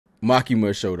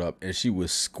Makima showed up and she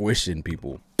was squishing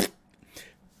people.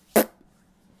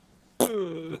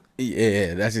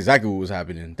 Yeah, that's exactly what was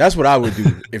happening. That's what I would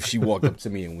do if she walked up to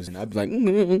me and was, and I'd be like,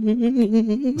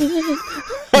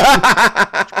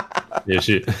 yeah,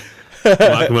 shit.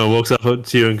 Makima walks up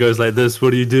to you and goes like this.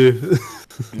 What do you do?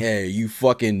 Yeah, you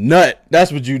fucking nut.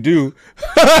 That's what you do.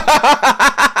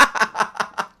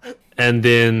 And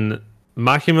then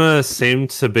Makima seemed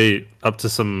to be up to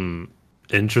some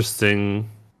interesting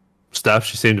stuff.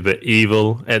 She seemed a bit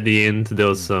evil at the end. There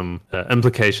was some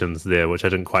implications there which I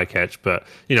didn't quite catch, but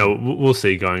you know, we'll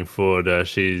see going forward.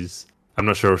 I'm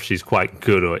not sure if she's quite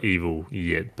good or evil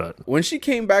yet, but when she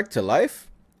came back to life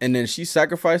and then she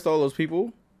sacrificed all those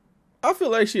people, I feel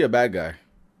like she a bad guy.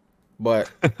 But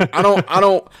I don't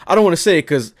want to say it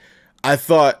because I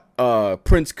thought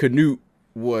Prince Canute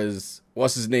was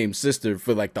what's his name sister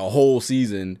for like the whole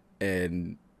season,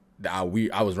 and I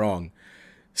was wrong.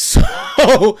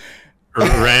 So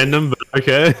random, but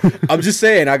okay. I'm just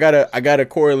saying I gotta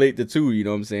correlate the two. You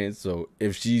know what I'm saying? So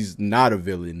if she's not a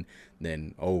villain,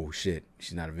 then oh shit,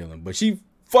 she's not a villain. But she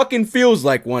fucking feels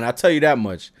like one. I'll tell you that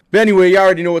much. But anyway, you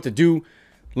already know what to do.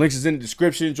 Links is in the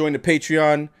description. Join the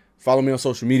Patreon. Follow me on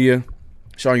social media.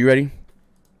 Sean, you ready?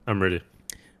 I'm ready.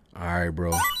 All right,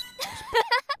 bro.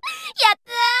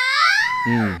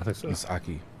 I think so. It's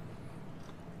Aki.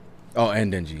 Oh,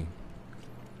 and Denji.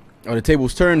 Oh, the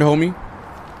table's turned, homie.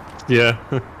 Yeah.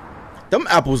 Them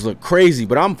apples look crazy,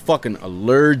 but I'm fucking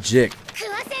allergic.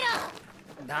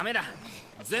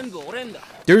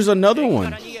 There's another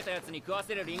one. I'm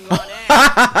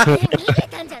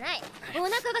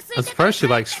surprised she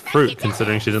likes fruit,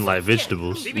 considering she didn't like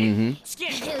vegetables. Mm-hmm.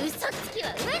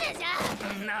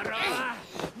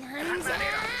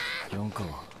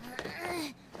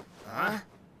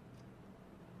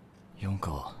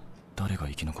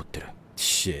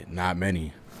 Shit, not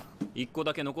many.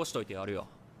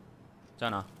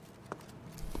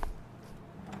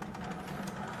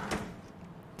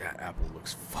 That apple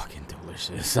looks fucking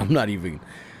delicious. I'm not even.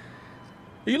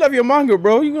 You love your manga,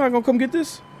 bro. You not gonna come get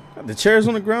this? Got the chairs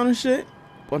on the ground and shit.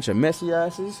 Bunch of messy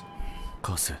asses.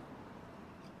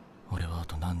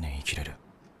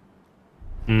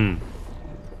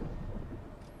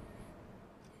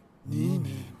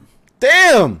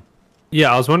 Damn!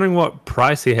 Yeah, I was wondering what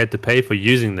price he had to pay for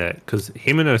using that, because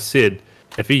Himeno said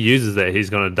if he uses that, he's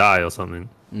gonna die or something.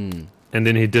 And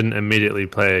then he didn't immediately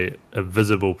pay a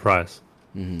visible price.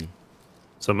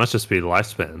 So it must just be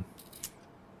lifespan.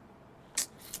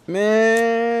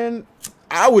 Man,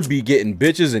 I would be getting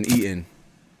bitches and eating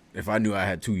if I knew I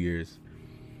had 2 years.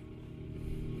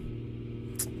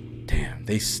 Damn,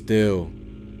 they still.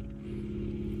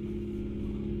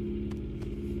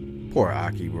 Poor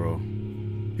Aki, bro.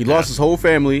 He lost his whole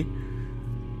family,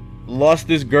 lost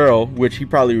this girl, which he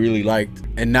probably really liked,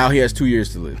 and now he has 2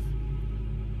 years to live.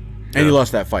 And he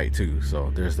lost that fight too,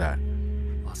 so there's that.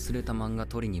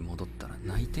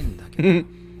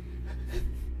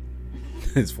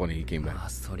 It's funny he came back.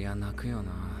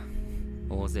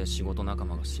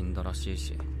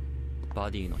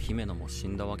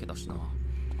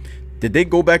 Did they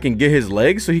go back and get his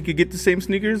legs so he could get the same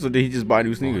sneakers, or did he just buy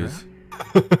new sneakers?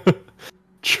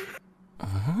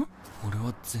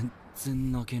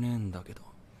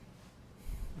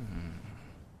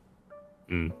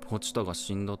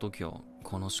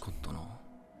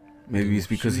 Maybe it's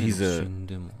because he's a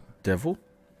devil?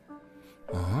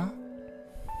 I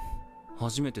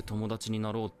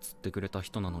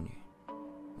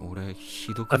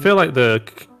feel like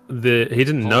he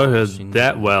didn't know her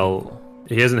that well.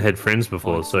 He hasn't had friends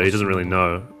before, so he doesn't really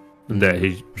know that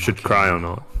he should cry or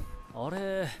not.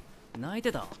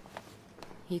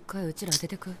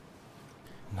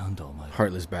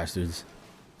 Heartless bastards.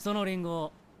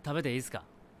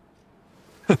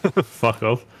 Fuck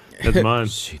off. That's mine.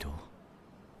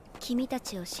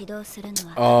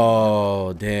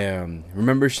 Oh, damn.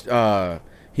 Remember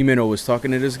Himeno was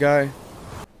talking to this guy?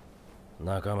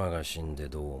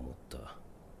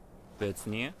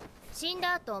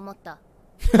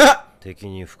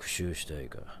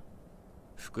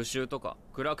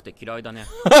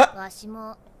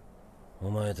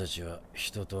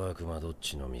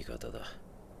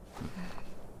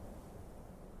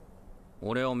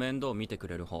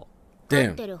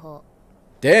 Damn.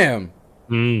 Damn.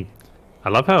 I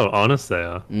love how honest they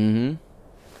are.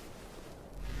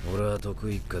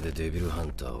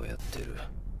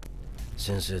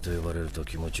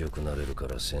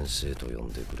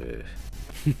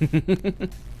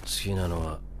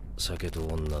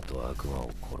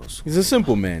 He's a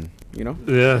simple man, you know?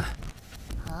 Yeah.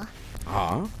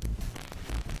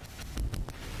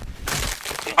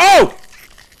 Oh!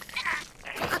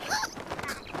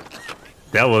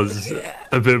 That was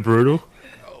a bit brutal.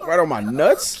 Right on my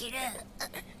nuts?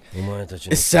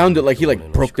 It sounded like he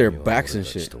like broke their backs and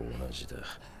shit.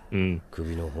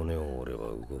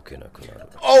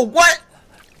 Oh, what?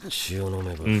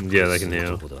 Yeah, they can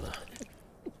heal.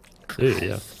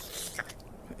 Yeah.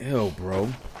 Ew, bro.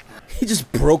 He just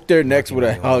broke their necks with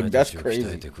a hug. That's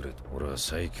crazy.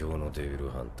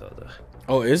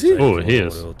 Oh, is he? Oh, he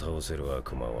is. Oh,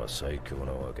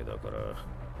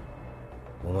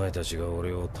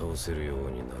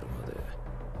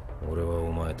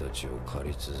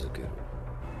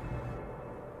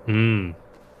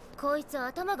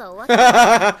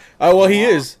 well, he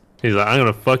is. He's like, I'm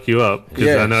gonna fuck you up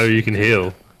because I know you can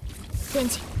heal.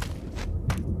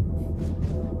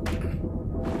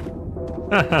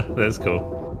 That's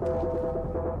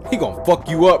cool. He gonna fuck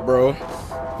you up, bro.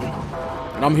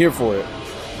 And I'm here for it.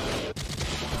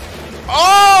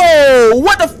 Oh,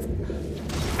 what the?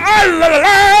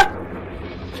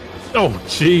 Oh,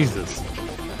 Jesus.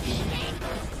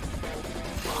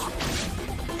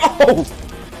 Oh.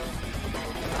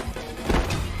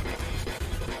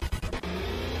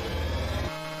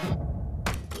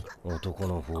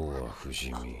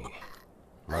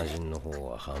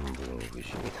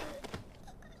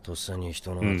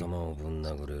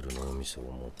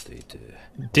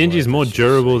 Denji's more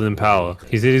durable than Power.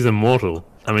 He said he's immortal.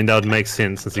 I mean, that would make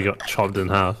sense since he got chopped in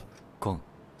half.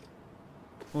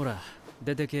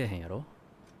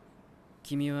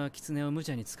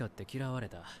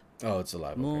 Oh, it's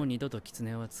alive. Okay.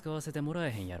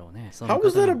 How How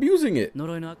was that abusing it?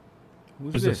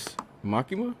 Who's this?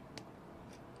 Makima?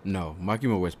 No,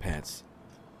 Makima wears pants.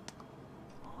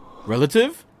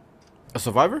 Relative? A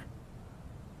survivor?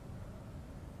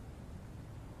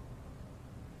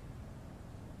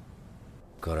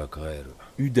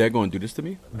 You dad gonna do this to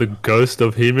me? The ghost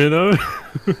of Himeno?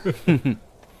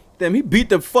 Damn, he beat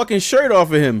the fucking shirt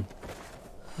off of him.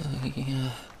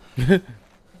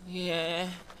 Yeah.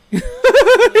 He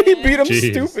beat him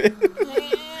Jeez. stupid.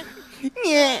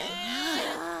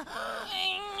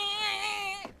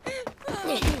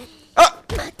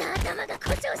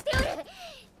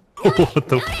 What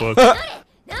the fuck?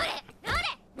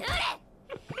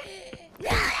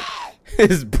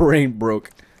 His brain broke.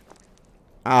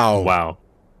 Ow. Wow.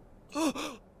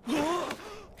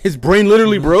 His brain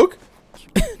literally broke?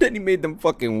 Then he made them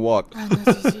fucking walk.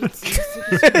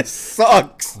 It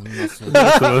sucks. That's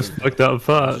the most fucked up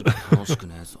part.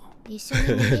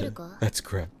 That's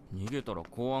crap.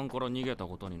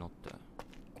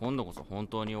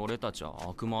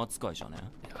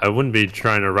 I wouldn't be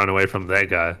trying to run away from that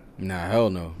guy. Nah, hell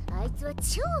no.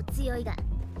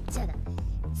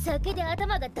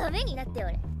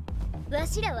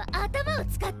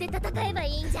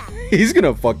 He's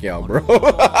gonna fuck y'all, bro.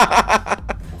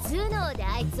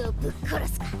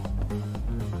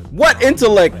 What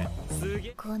intellect? They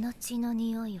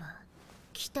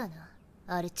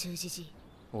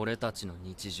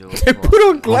put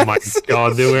on Oh my glasses.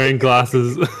 god, they're wearing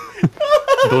glasses.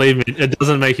 Believe me, it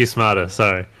doesn't make you smarter,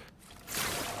 sorry.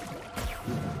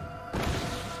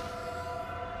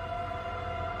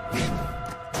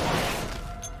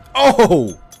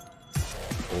 Oh!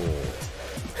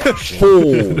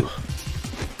 Oh!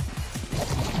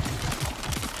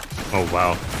 Oh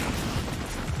wow.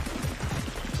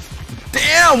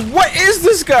 Damn! What is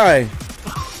this guy?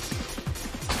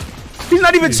 He's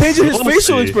not even changing his facial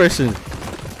saucy. expression.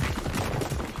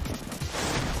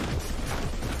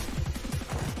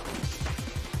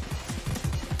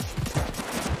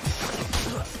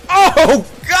 Oh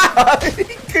God! He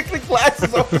kicked the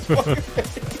glasses off his fucking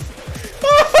face.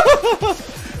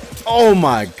 Oh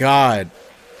my God!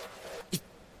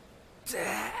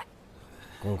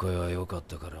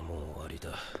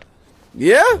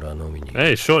 Yeah?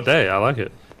 Hey, short day, I like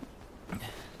it.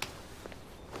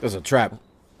 There's a trap.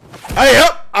 Hey,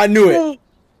 up! I knew it.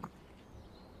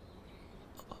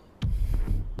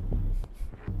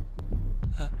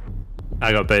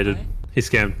 I got baited. He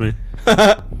scammed me.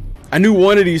 I knew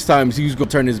one of these times he was gonna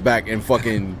turn his back and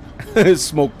fucking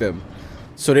smoke them.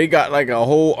 So they got like a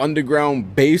whole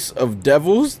underground base of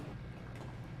devils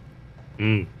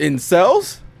in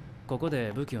cells?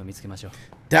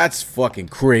 That's fucking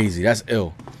crazy. That's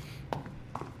ill.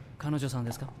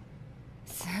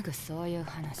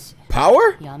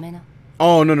 Power?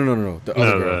 Oh, no. The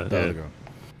other girl. The other girl.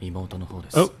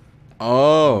 Oh.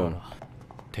 Oh.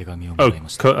 Oh,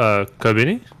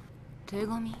 Kobini?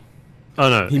 Oh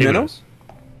no, Himeno? Himenos.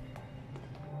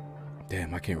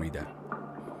 Damn, I can't read that.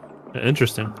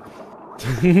 Interesting.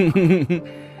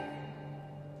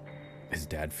 Is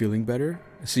dad feeling better?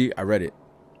 See, I read it.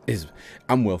 Is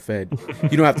I'm well fed.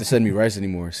 You don't have to send me rice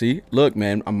anymore. See, look,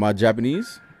 man, I'm my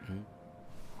Japanese.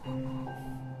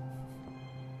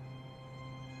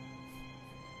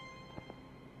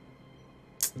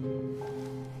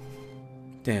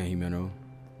 Damn, Himeno.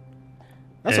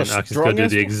 That's and a Aki's strong gonna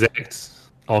ass do the exact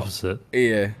opposite.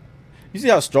 Yeah. You see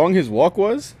how strong his walk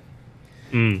was?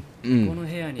 Mm.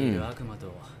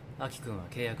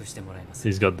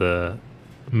 He's got the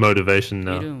motivation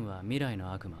now.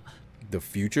 The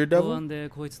future devil?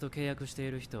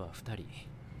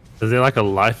 Is there like a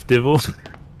life devil?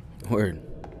 Word.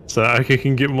 So Aki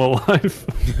can get more life.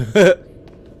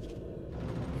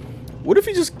 What if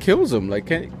he just kills him? Like,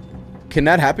 can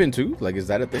that happen too? Like, is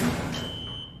that a thing?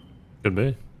 Could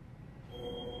be.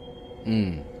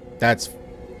 That's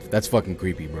fucking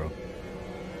creepy, bro.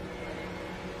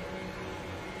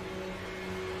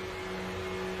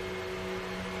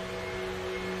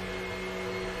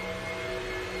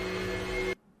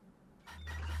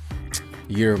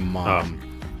 Your mom.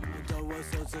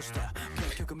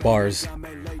 Bars.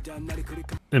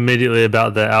 Immediately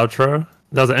about the outro,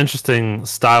 that was an interesting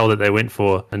style that they went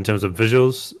for in terms of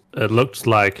visuals. It looked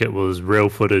like it was real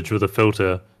footage with a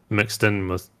filter mixed in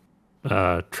with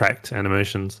tracked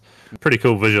animations. Pretty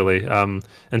cool visually.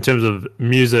 In terms of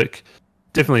music,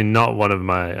 definitely not one of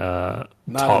my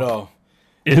Not top at all.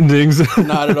 endings.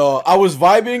 Not at all. I was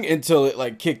vibing until it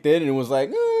like kicked in and it was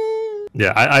like.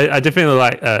 Yeah, I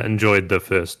definitely enjoyed the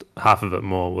first half of it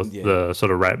more with the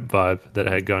sort of rap vibe that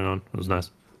it had going on. It was nice.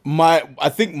 I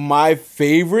think my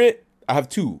favorite, I have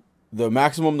two: the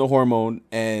Maximum, the Hormone,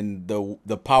 and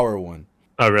the Power one.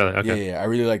 Oh, really? Okay. Yeah, I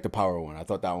really like the Power one. I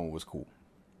thought that one was cool.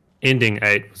 Ending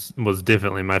 8 was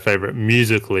definitely my favorite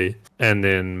musically, and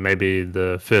then maybe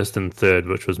the first and third,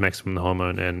 which was Maximum, the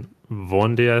Hormone, and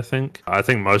Vondi. I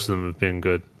think most of them have been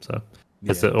good. So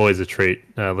it's always a treat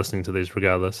listening to these,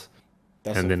 regardless.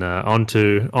 Then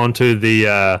onto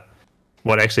the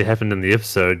what actually happened in the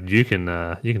episode. You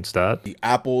can start. The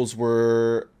apples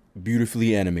were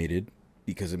beautifully animated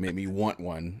because it made me want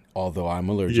one, although I'm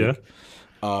allergic.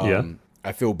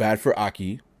 I feel bad for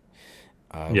Aki.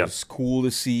 It was cool to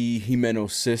see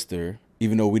Himeno's sister,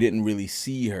 even though we didn't really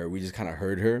see her. We just kind of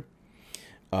heard her.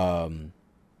 And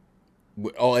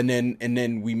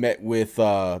then we met with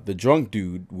the drunk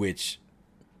dude, which,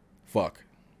 fuck.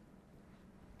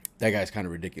 That guy's kind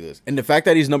of ridiculous. And the fact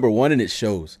that he's number one and it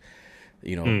shows,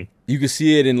 you know, you can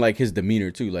see it in like his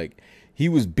demeanor too. Like he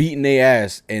was beating their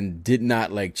ass and did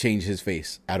not like change his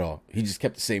face at all. He just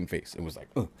kept the same face. It was like,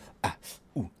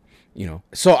 you know.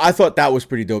 So I thought that was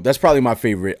pretty dope. That's probably my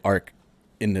favorite arc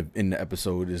in the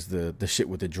episode is the shit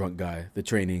with the drunk guy, the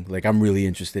training. Like I'm really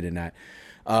interested in that.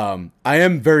 I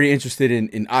am very interested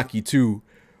in Aki too,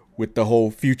 with the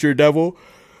whole future devil.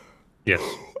 Yes.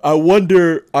 I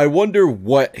wonder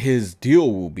what his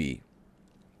deal will be.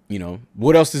 You know,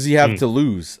 what else does he have to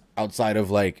lose outside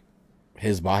of like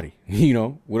his body? You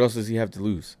know, what else does he have to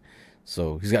lose?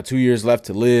 So he's got 2 years left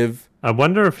to live. I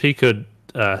wonder if he could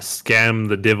scam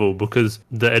the devil, because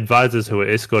the advisors who were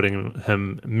escorting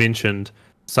him mentioned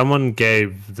someone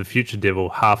gave the future devil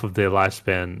half of their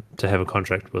lifespan to have a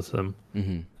contract with him.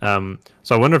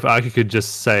 So I wonder if Aki could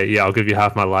just say, "Yeah, I'll give you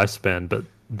half my lifespan," but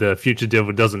the future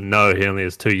devil doesn't know he only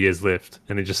has 2 years left,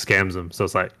 and he just scams him. So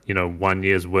it's like, 1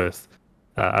 year's worth.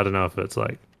 I don't know if it's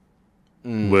like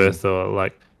worth or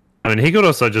like. I mean, he could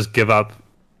also just give up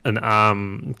an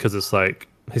arm because it's like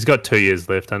he's got 2 years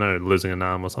left. I know losing an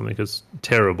arm or something is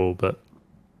terrible, but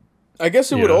I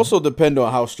guess it would also depend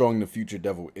on how strong the future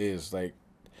devil is. Like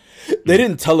they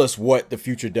didn't tell us what the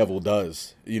future devil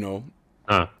does, you know.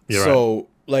 You're so right.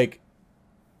 Like,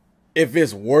 if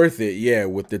it's worth it,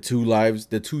 with the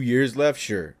 2 years left,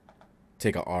 sure,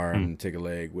 take an arm, take a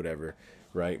leg, whatever,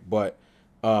 right? But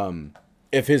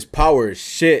if his power is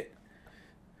shit,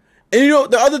 and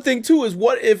the other thing too is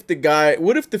what if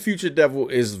the future devil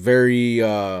is very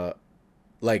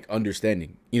like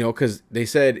understanding, because they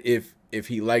said if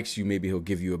he likes you, maybe he'll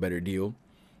give you a better deal.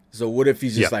 So what if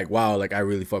he's just like, wow, like I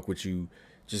really fuck with you,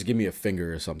 just give me a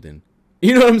finger or something.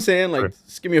 You know what I'm saying? Like,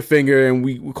 just give me a finger and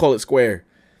we call it square.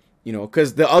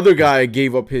 Because the other guy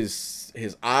gave up his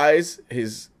eyes,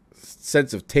 his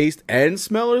sense of taste and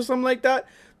smell or something like that.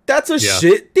 That's a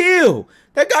shit deal.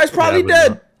 That guy's probably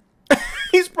dead.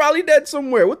 He's probably dead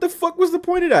somewhere. What the fuck was the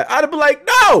point of that? I'd have been like,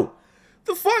 no!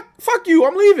 The fuck? Fuck you,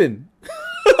 I'm leaving.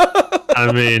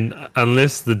 I mean,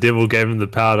 unless the devil gave him the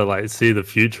power to like see the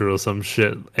future or some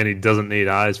shit and he doesn't need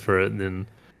eyes for it, then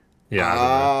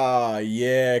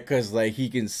because like he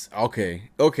can.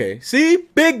 Okay. See,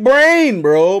 big brain,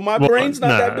 bro. My brain's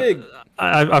not that big.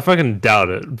 I fucking doubt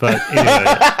it. But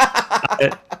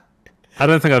anyway, I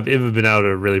don't think I've ever been able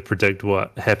to really predict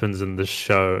what happens in this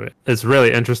show. It's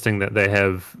really interesting that they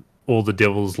have all the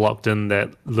devils locked in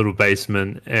that little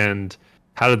basement, and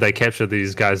how did they capture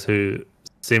these guys who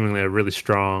seemingly are really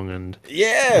strong, and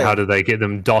how do they get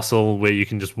them docile where you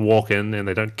can just walk in and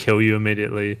they don't kill you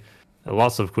immediately?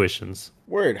 Lots of questions.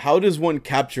 Word, how does one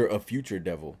capture a future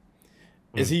devil?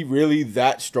 Is he really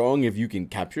that strong if you can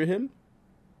capture him?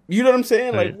 You know what I'm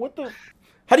saying? Like, what the...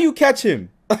 How do you catch him?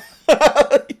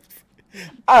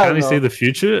 Can he see the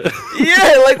future?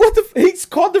 Yeah, like, what the... He's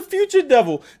called the future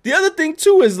devil. The other thing,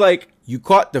 too, is, like, you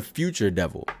caught the future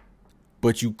devil,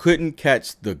 but you couldn't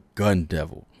catch the gun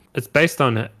devil. It's based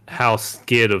on how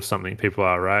scared of something people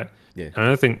are, right? Yeah. I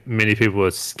don't think many people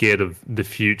are scared of the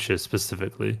future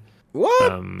specifically.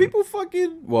 What? People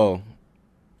fucking... Well...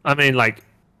 I mean, like...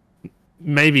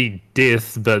 Maybe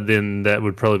death, but then that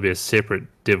would probably be a separate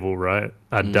devil, right?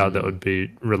 I doubt that would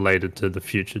be related to the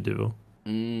future devil.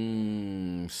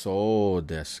 So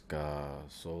deska.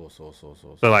 So.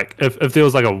 So like, if there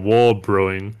was like a war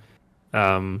brewing,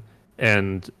 and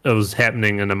it was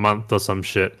happening in a month or some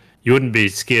shit, you wouldn't be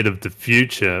scared of the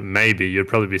future. Maybe you'd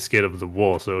probably be scared of the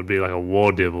war. So it would be like a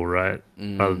war devil, right?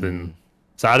 Rather than.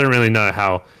 So I don't really know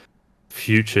how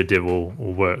future devil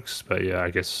works, but yeah, I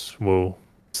guess we'll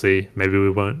see. Maybe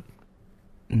we won't.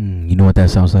 You know what that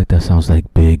sounds like? That sounds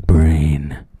like big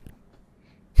brain.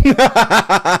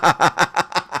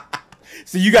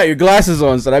 So you got your glasses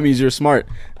on, so that means you're smart.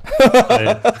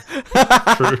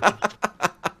 True.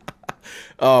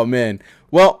 Oh man.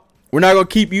 Well, we're not gonna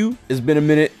keep you. It's been a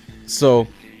minute. So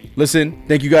listen,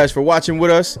 thank you guys for watching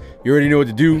with us. You already know what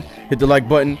to do. Hit the like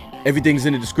button. Everything's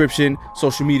in the description.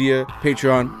 Social media,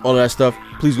 Patreon, all of that stuff.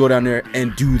 Please go down there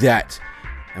and do that.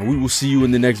 And we will see you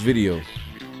in the next video.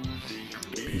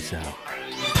 Peace out.